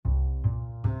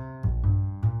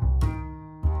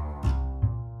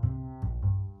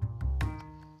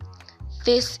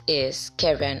This is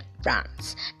KEREN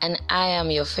Rants, and I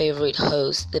am your favorite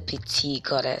host, the Petite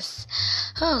Goddess.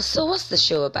 So what's the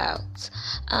show about?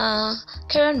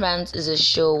 KEREN Rants is a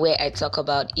show where I talk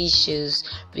about issues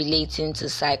relating to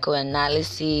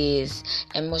psychoanalysis,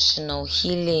 emotional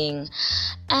healing,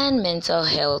 and mental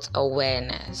health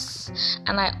awareness.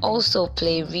 And I also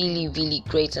play really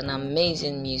great and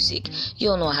amazing music. You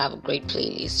all know I have a great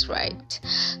playlist, right?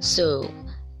 So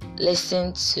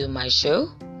listen to my show.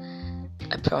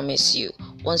 I promise you,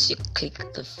 once you click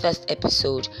the first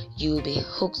episode, you'll be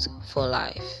hooked for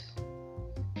life.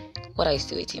 What are you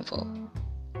still waiting for?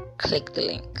 Click the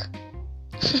link.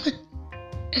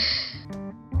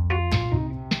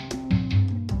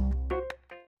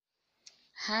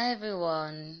 Hi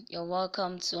everyone, you're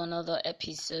welcome to another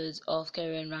episode of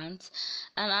KEREN Rants,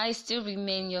 and I still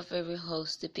remain your favorite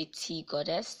host, the Petite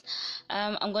Goddess.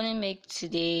 I'm going to make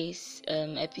today's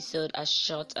episode as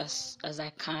short as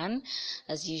I can,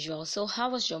 as usual. So how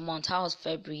was your month? How was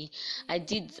February? I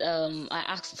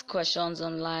asked questions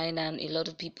online, and a lot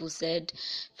of people said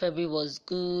February was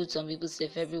good. Some people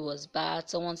said February was bad.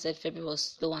 Someone said February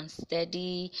was slow and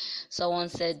steady. Someone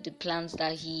said the plans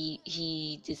that he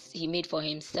made for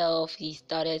himself, he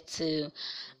started to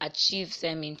achieve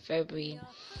them in February.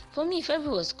 For me,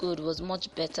 February was good. It was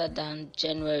much better than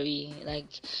January.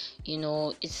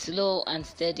 It's slow and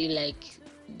steady like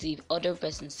the other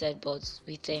person said, but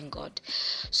we thank God.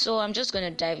 So I'm just going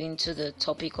to dive into the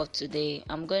topic of today.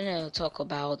 I'm going to talk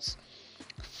about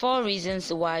 4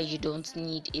 reasons why you don't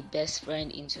need a best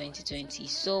friend in 2020.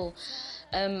 So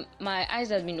my eyes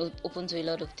have been open to a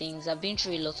lot of things. I've been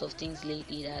through a lot of things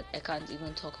lately that I can't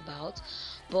even talk about,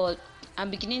 but I'm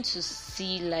beginning to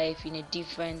see life in a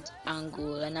different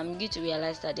angle, and I'm beginning to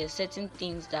realize that there's certain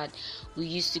things that we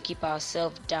used to keep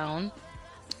ourselves down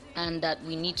and that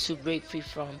we need to break free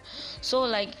from. So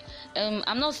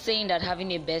I'm not saying that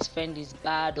having a best friend is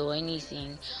bad or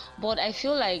anything, but I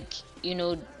feel like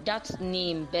that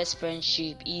name, best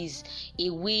friendship, is a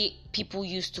way people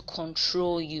used to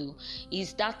control you.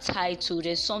 Is that title?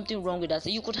 There's something wrong with that. So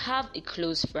you could have a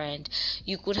close friend,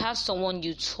 you could have someone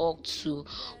you talk to,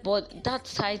 but that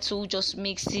title just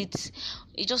makes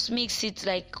it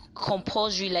like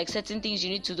compulsory. Like certain things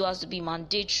you need to do has to be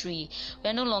mandatory.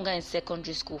 We're no longer in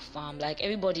secondary school, fam. Like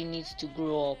everybody needs to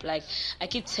grow up. Like I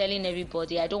keep telling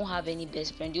everybody, I don't have any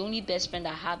best friend. The only best friend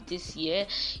I have this year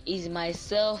is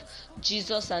myself,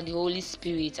 Jesus, and the Holy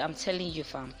Spirit. I'm telling you,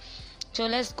 fam. So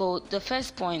let's go. The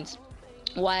first point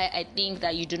why I think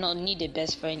that you do not need a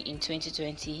best friend in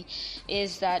 2020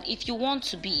 is that if you want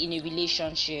to be in a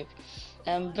relationship,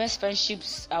 best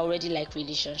friendships are already like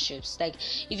relationships. Like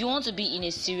if you want to be in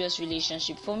a serious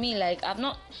relationship, for me, like I've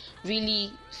not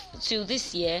really, till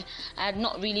this year, I had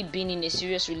not really been in a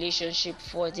serious relationship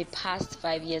for the past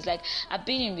 5 years. Like I've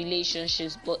been in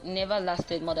relationships but never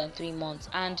lasted more than 3 months,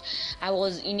 and I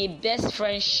was in a best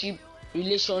friendship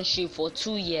relationship for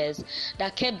 2 years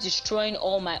that kept destroying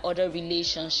all my other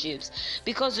relationships.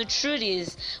 Because the truth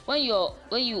is, when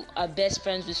you are best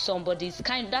friends with somebody,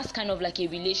 that's kind of like a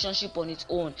relationship on its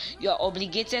own. You are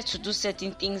obligated to do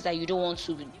certain things that you don't want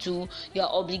to do. You are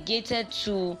obligated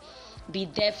to be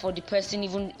there for the person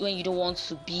even when you don't want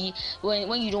to be,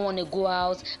 when you don't want to go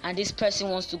out and this person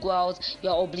wants to go out. You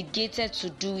are obligated to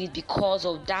do it because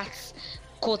of that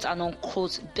quote and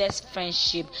unquote best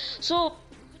friendship. So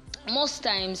most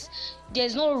times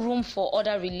there's no room for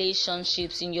other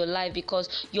relationships in your life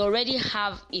because you already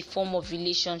have a form of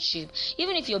relationship.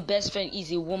 Even if your best friend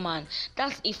is a woman,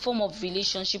 that's a form of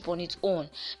relationship on its own,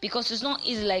 because it's not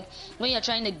easy. Like when you're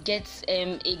trying to get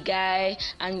a guy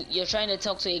and you're trying to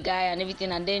talk to a guy and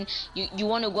everything, and then you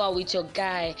want to go out with your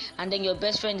guy, and then your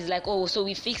best friend is like, oh, so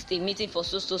we fixed a meeting for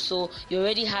so you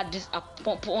already had this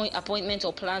appointment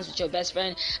or plans with your best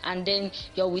friend, and then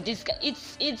you're with this guy.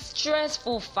 It's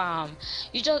stressful, fam.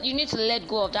 You need to let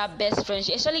go of that best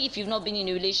friendship, especially if you've not been in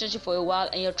a relationship for a while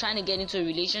and you're trying to get into a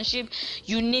relationship.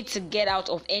 You need to get out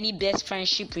of any best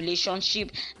friendship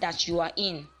relationship that you are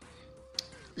in.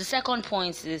 The second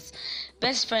point is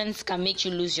best friends can make you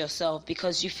lose yourself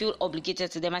because you feel obligated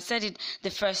to them. I said it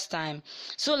the first time.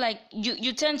 So like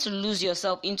you tend to lose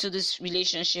yourself into this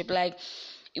relationship, like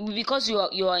because you're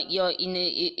in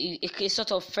a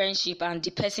sort of friendship and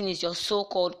the person is your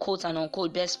so-called quote and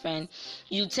unquote best friend.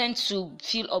 You tend to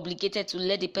feel obligated to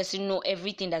let the person know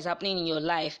everything that's happening in your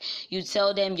life. You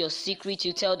tell them your secret,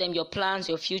 you tell them your plans,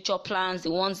 your future plans,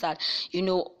 the ones that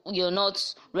you're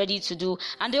not ready to do,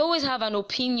 and they always have an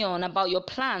opinion about your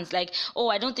plans, like, oh,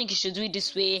 I don't think you should do it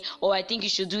this way, or I think you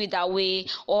should do it that way,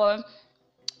 or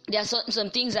there are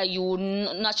some things that you would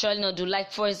naturally not do.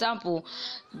 Like, for example,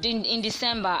 in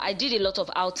December, I did a lot of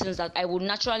outings that I would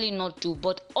naturally not do,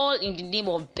 but all in the name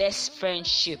of best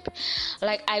friendship.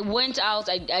 Like, I went out,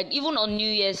 I even on New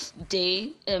Year's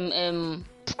Day,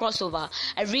 crossover,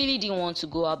 I really didn't want to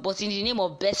go out, but in the name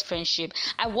of best friendship,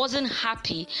 I wasn't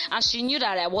happy, and she knew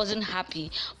that I wasn't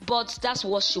happy, but that's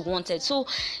what she wanted. So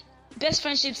best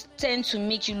friendships tend to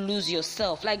make you lose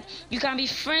yourself. Like, you can be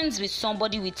friends with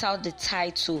somebody without the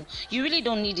title. You really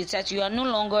don't need the title. You are no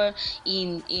longer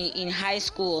in high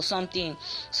school or something.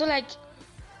 So like,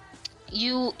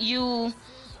 you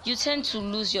tend to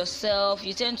lose yourself.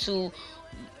 You tend to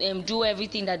do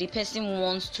everything that the person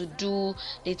wants to do.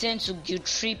 They tend to guilt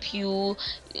trip you,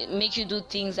 make you do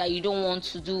things that you don't want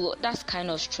to do. That's kind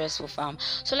of stressful, fam.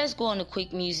 So let's go on a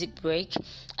quick music break.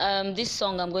 This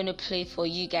song I'm going to play for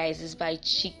you guys is by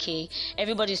Chike.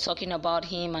 Everybody's talking about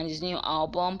him and his new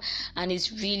album, and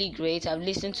it's really great. I've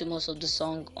listened to most of the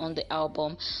song on the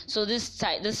album. So this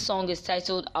song is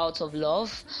titled Out of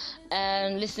Love,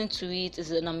 and listen to it. It's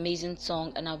an amazing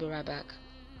song, and I'll be right back.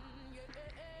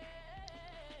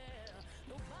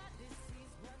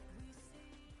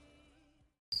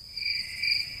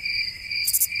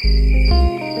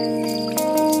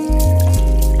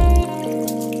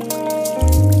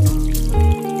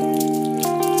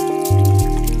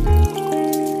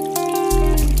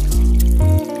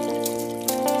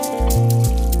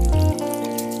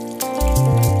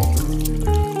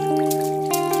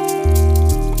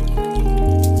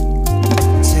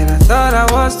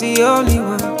 The only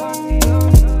one.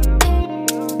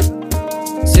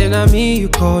 Say na me you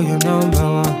call your number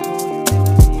one.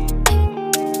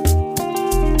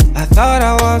 I thought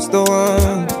I was the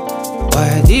one.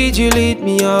 Why did you lead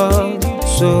me on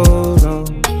so long?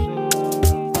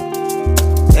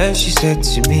 And she said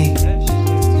to me,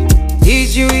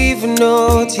 did you even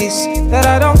notice that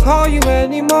I don't call you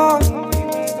anymore?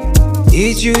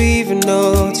 Did you even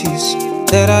notice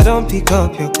that I don't pick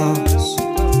up your calls?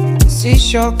 See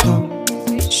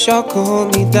Shoko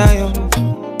hold me down.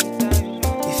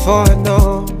 Before I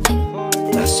know,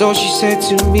 that's all she said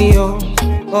to me. Oh,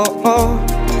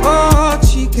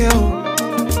 Chike.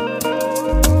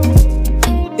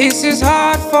 This is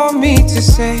hard for me to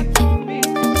say.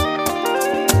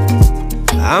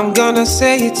 I'm gonna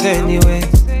say it anyway.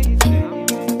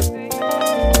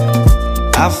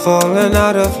 I've fallen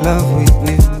out of love with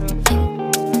you.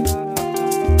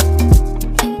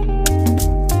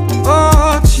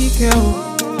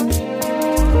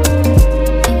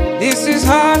 This is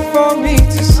hard for me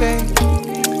to say,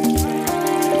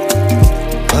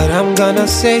 but I'm gonna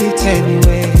say it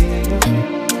anyway.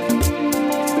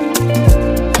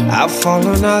 I've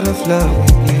fallen out of love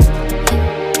with you.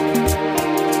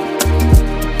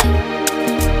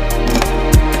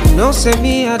 No, say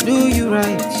me, I do you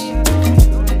right.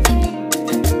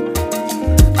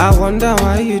 I wonder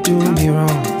why you do me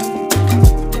wrong.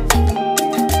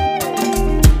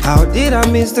 How did I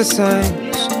miss the signs?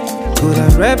 Could I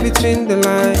read between the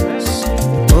lines?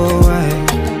 Oh, why?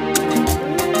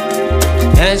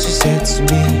 And she said to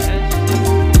me,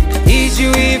 did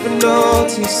you even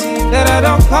notice that I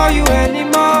don't call you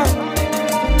anymore?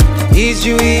 Did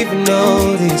you even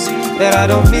notice that I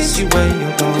don't miss you when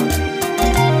you're gone?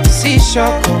 See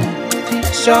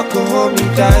Shoko hold me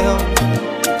down.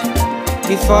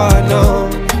 Before I know,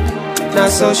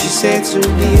 that's all she said to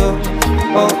me.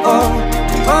 Oh,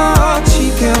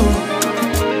 Chike.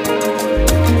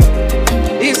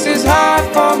 This is hard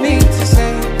for me to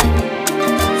say.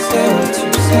 Say what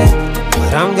you say,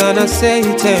 but I'm gonna say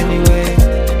it anyway.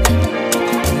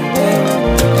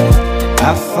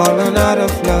 I've fallen out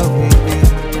of love with you.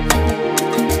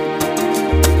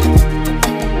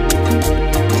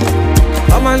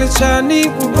 Amalicha ni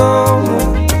kugomo,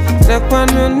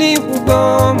 nekwano ni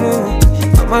kugomo.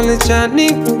 Amalicha ni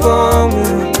kugomo,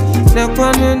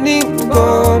 nekwano ni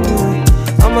kugomo.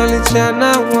 Amalicha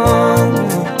na womo.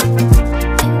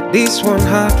 This one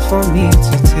hard for me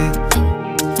to take.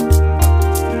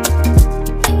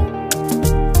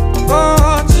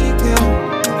 Oh, Chike,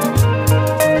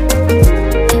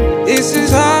 this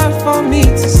is hard for me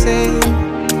to say,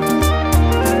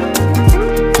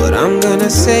 but I'm gonna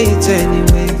say it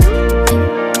anyway.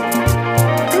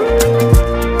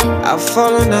 I've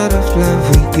fallen out of love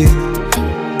with you.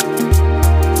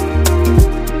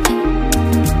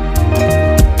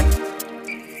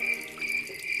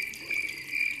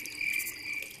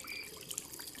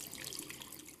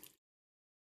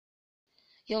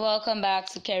 You're welcome back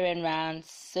to KEREN Rants.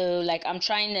 So, I'm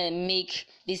trying to make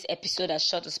this episode as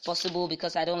short as possible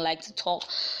because I don't like to talk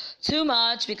too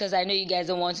much, because I know you guys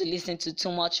don't want to listen to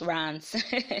too much rants.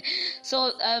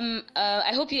 So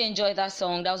I hope you enjoyed that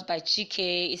song. That was by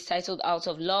Chike. It's titled Out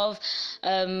of Love.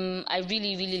 I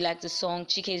really like the song.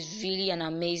 Chike is really an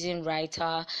amazing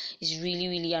writer. He's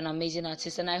really an amazing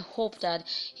artist, and I hope that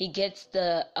he gets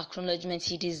the acknowledgement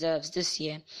he deserves this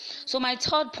year. So my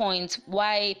third point,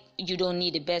 why you don't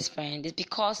need a best friend, is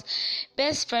because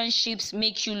best friendships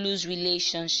make you lose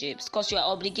relationships, because you are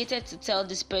obligated to tell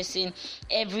this person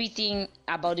everything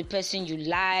about the person you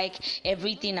like,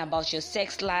 everything about your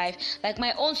sex life. Like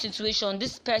my own situation,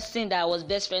 this person that I was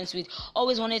best friends with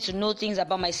always wanted to know things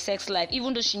about my sex life,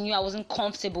 even though she knew I wasn't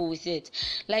comfortable with it.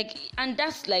 And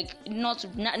that's not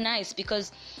nice,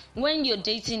 because when you're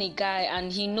dating a guy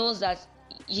and he knows that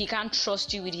he can't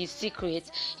trust you with his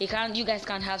secrets, you guys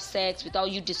can't have sex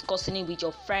without you discussing it with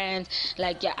your friends.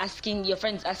 Like your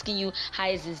friends asking you, how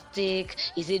is his dick,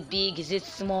 is it big, is it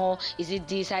small, is it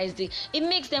this, how is it? It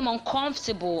makes them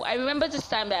uncomfortable. I remember this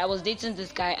time that I was dating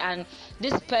this guy, and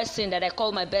this person that I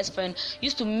call my best friend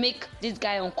used to make this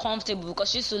guy uncomfortable,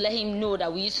 because she used to let him know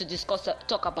that we used to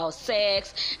talk about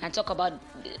sex and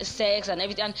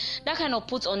everything, and that kind of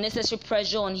puts unnecessary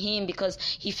pressure on him, because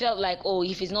he felt like, oh,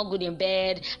 if he's not good in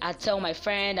bed, I'd tell my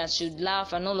friend, I should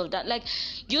laugh and all of that.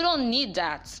 You don't need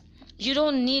that.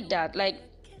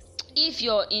 If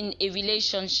you're in a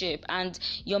relationship and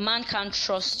your man can't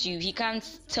trust you, he can't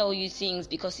tell you things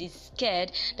because he's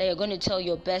scared that you're going to tell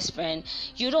your best friend,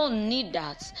 you don't need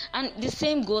that. And the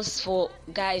same goes for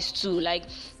guys too.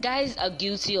 Guys are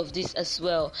guilty of this as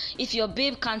well. If your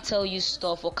babe can't tell you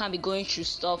stuff or can't be going through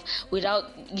stuff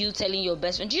without you telling your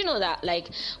best friend, do you know that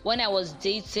when I was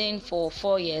dating for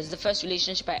 4 years, the first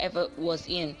relationship I ever was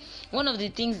in, one of the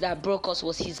things that broke us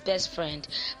was his best friend,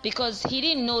 because he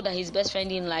didn't know that his best friend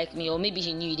didn't like me, or maybe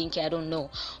he knew, he didn't care, I don't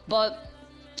know. But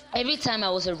every time I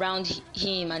was around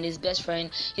him and his best friend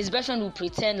would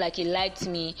pretend like he liked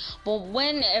me. But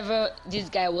whenever this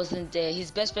guy wasn't there,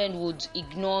 his best friend would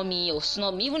ignore me or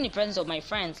snub me, even in presence of my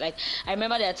friends. I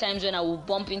remember there are times when I would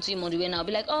bump into him on the way and I'll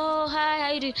be like, oh, hi,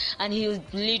 how you doing? And he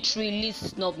would literally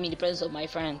snub me in the presence of my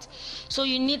friends. So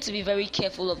you need to be very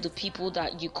careful of the people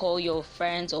that you call your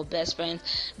friends or best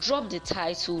friends. Drop the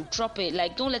title, drop it.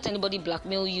 Don't let anybody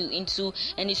blackmail you into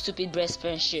any stupid best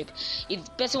friendship. If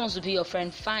the person wants to be your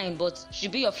friend, fine, but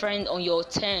should be your friend on your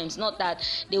terms, not that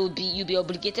you'll be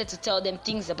obligated to tell them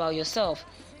things about yourself.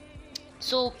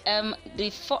 So the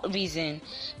fourth reason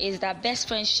is that best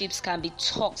friendships can be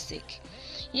toxic.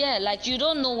 You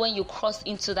don't know when you cross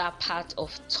into that part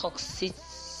of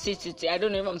toxicity. I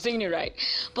don't know if I'm saying it right,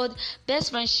 but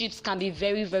best friendships can be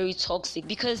very, very toxic,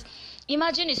 because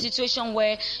imagine a situation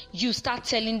where you start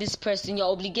telling this person,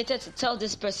 you're obligated to tell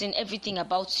this person everything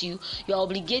about you. You're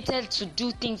obligated to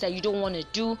do things that you don't want to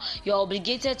do. You're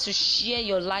obligated to share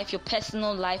your life, your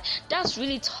personal life. That's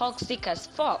really toxic as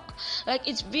fuck.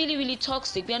 It's really, really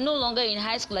toxic. We are no longer in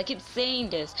high school. I keep saying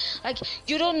this.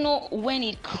 You don't know when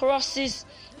it crosses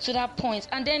to that point,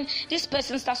 and then this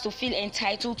person starts to feel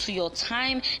entitled to your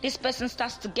time. This person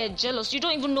starts to get jealous. You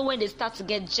don't even know when they start to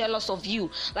get jealous of you.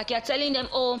 You're telling them,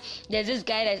 oh, there's this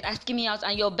guy that's asking me out,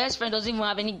 and your best friend doesn't even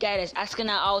have any guy that's asking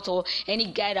her out, or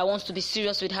any guy that wants to be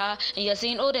serious with her, and you're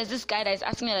saying, oh, there's this guy that's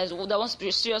asking me that wants to be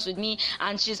serious with me,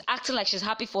 and she's acting like she's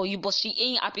happy for you, but she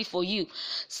ain't happy for you.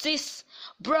 Sis,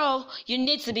 bro, you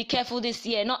need to be careful this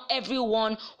year. Not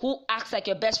everyone who acts like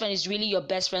your best friend is really your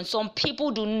best friend. Some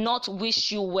people do not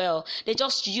wish you well. They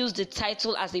just use the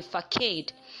title as a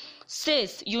facade.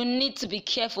 Sis, you need to be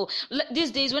careful.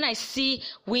 These days, when I see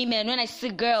women, when I see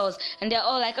girls, and they're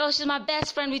all like, oh, she's my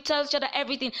best friend, we tell each other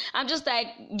everything, I'm just like,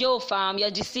 yo, fam,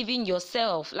 you're deceiving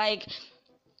yourself.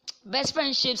 Best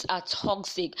friendships are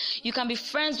toxic. You can be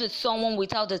friends with someone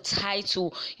without a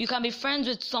title. You can be friends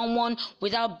with someone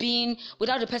without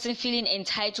the person feeling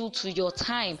entitled to your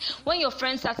time. When your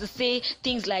friends start to say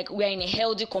things like, we're in a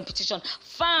healthy competition,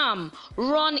 fam,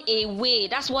 run away.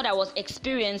 That's what I was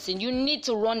experiencing. You need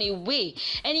to run away.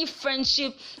 Any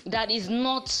friendship that is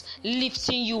not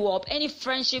lifting you up, any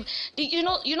friendship,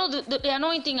 the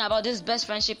annoying thing about this best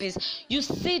friendship is you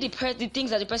see the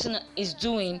things that the person is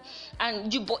doing,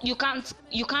 and you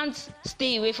can't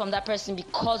stay away from that person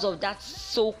because of that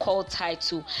so-called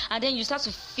title, and then you start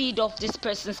to feed off this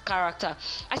person's character.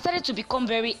 I started to become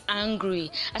very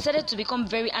angry.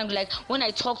 When I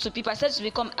talk to people, I started to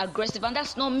become aggressive, and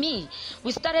that's not me.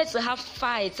 We started to have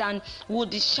fights, and would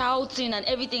be shouting and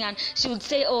everything, and she would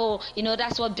say, oh,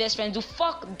 that's what best friends do.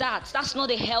 Fuck that. That's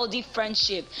not a healthy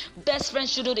friendship. Best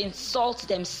friends shouldn't insult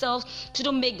themselves,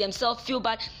 shouldn't make themselves feel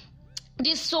bad.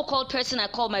 this so-called person I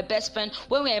call my best friend,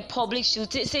 when we're in public, she'll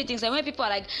say things like, when people are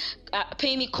like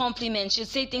paying me compliments, she'll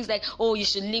say things like, oh, you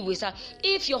should live with her.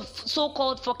 If your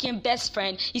so-called fucking best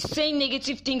friend is saying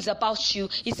negative things about you,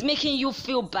 it's making you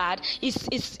feel bad,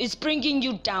 it's bringing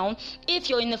you down, if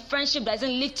you're in a friendship that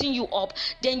isn't lifting you up,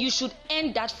 then you should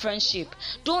end that friendship.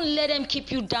 Don't let them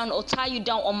keep you down or tie you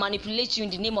down or manipulate you in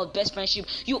the name of best friendship.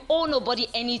 You owe nobody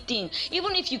anything.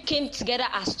 Even if you came together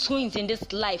as twins in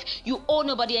this life, you owe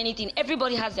nobody anything.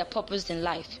 Everybody has their purpose in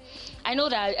life. I know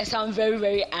that I sound very,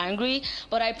 very angry,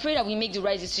 but I pray that we make the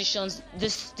right decisions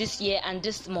this year and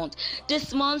this month.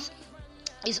 This month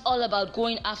is all about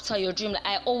going after your dream. Like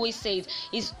I always say,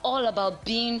 it's all about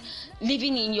living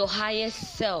in your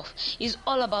highest self. It's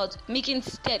all about making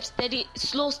steady,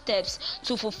 slow steps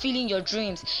to fulfilling your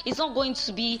dreams. It's not going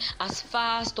to be as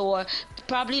fast, or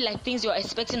probably like things you're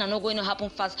expecting are not going to happen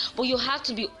fast, but you have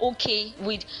to be okay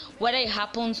with whether it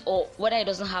happens or whether it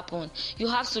doesn't happen. You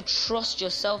have to trust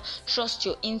yourself, trust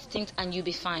your instinct, and you'll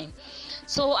be fine.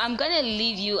 So I'm gonna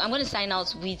leave you. I'm gonna sign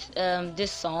out with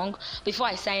this song. Before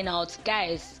I sign out,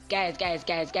 guys, I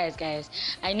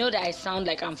know that I sound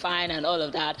like I'm fine and all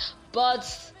of that,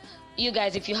 but you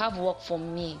guys, if you have work for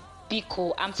me, be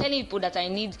cool. I'm telling people that I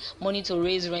need money to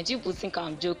raise rent. People think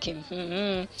I'm joking.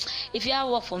 If you have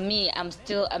work for me, I'm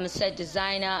a set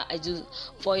designer. I do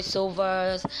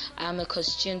voiceovers. I'm a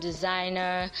costume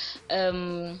designer.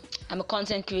 I'm a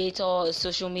content creator, a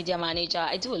social media manager.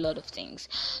 I do a lot of things.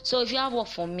 So if you have work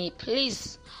for me,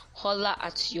 please holler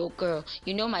at your girl.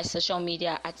 You know my social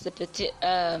media at the petit.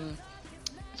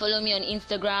 Follow me on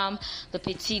Instagram, the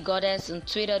Petite Goddess, on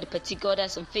Twitter, the Petite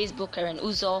Goddess, on Facebook, Keren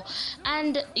Uzo,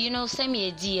 and send me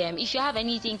a DM if you have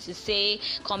anything to say,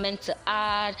 comment to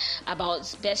add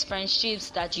about best friendships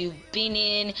that you've been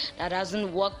in that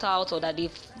hasn't worked out, or that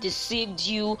they've deceived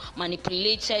you,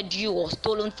 manipulated you, or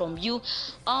stolen from you.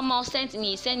 Send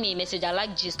me a message. I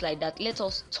like gist like that. Let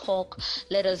us talk.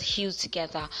 Let us heal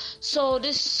together. So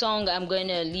this song I'm going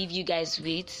to leave you guys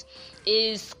with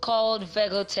is called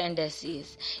Virgo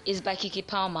Tendencies. It's by Keke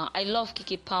Palmer. I love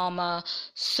Keke Palmer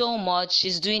so much.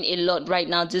 She's doing a lot right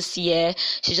now this year.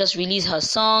 She just released her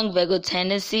song Virgo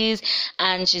Tendencies,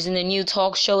 and she's in a new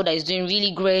talk show that is doing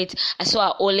really great. I saw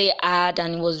her Ole ad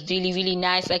and it was really, really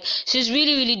nice. Like, she's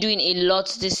really, really doing a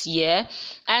lot this year,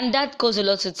 and that goes a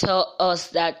lot to tell us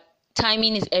that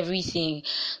timing is everything.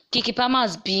 Keke Palmer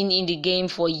has been in the game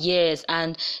for years,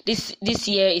 and this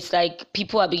year it's like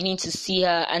people are beginning to see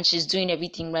her and she's doing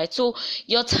everything right. So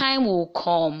your time will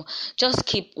come. Just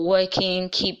keep working,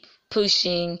 keep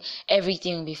pushing.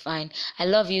 Everything will be fine. I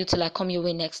love you. Till I come your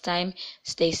way next time.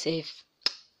 Stay safe.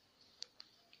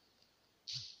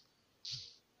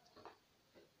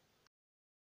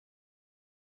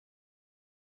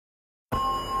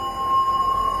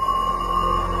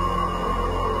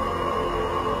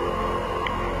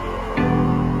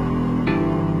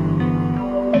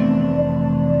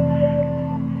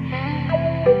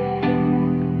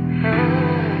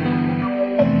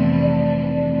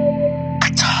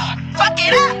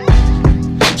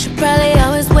 Probably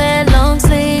always wear long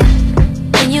sleeve,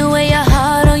 and you wear your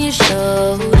heart on your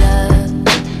shoulder.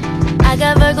 I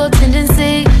got Virgo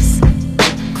tendencies.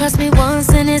 Cross me once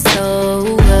and it's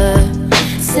over.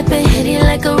 Sipping Henny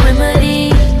like a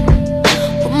remedy.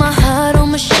 Put my heart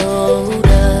on my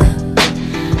shoulder.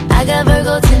 I got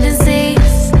Virgo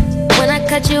tendencies. When I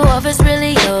cut you off, it's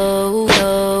really yo.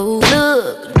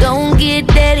 Look, don't get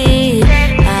daddy.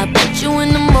 I put you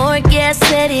in the morgue, yeah, I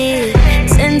said it.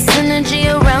 Sense energy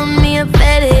around me, I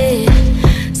bet it.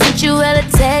 Since you had a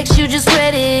text, you just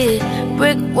read it.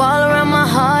 Brick wall around my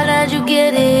heart, how'd you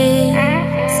get it?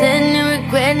 Sitting and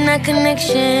regretting our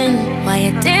connection. Why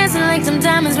you dancing like some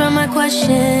diamonds around my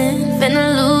question?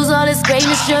 Finna lose all this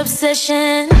greatness, your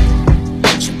obsession.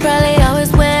 Should probably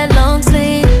always wear long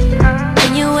sleeve,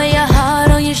 when you wear your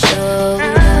heart on your shoulder.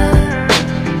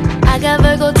 I got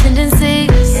Virgo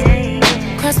tendencies.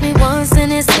 Cross me once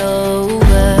and it's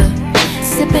over.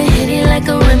 Sipping Henny like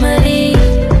a remedy.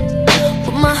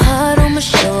 Put my heart on my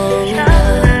shoulder.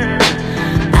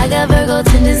 I got Virgo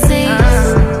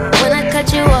tendencies. When I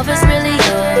cut you off, it's really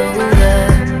over.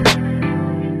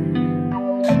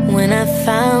 When I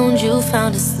found you,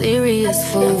 found a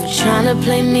serious fool. Tryna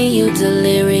play me, you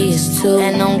delirious too.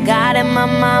 And on God and my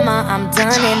mama, I'm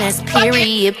done and that's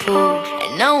period proof.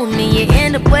 And knowing me, you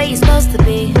end up where you're supposed to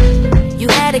be. You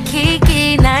had a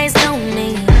kiki, nice on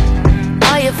me.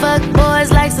 All your fuck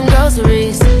boys like some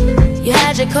groceries. You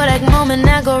had your Kodak moment,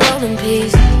 now go roll in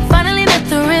peace. Finally met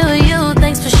the real you,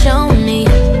 thanks for showing me.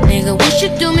 Nigga, wish you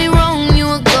do me wrong, you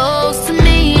a ghost to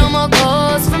me. No more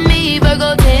calls for me,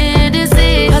 Virgo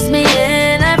tendencies. Pass me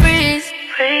in, I freeze.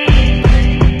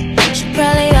 Should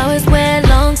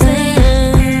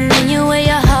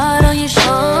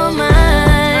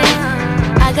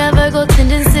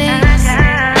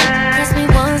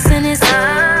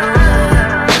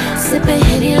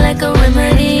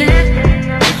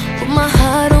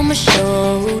my shoulder.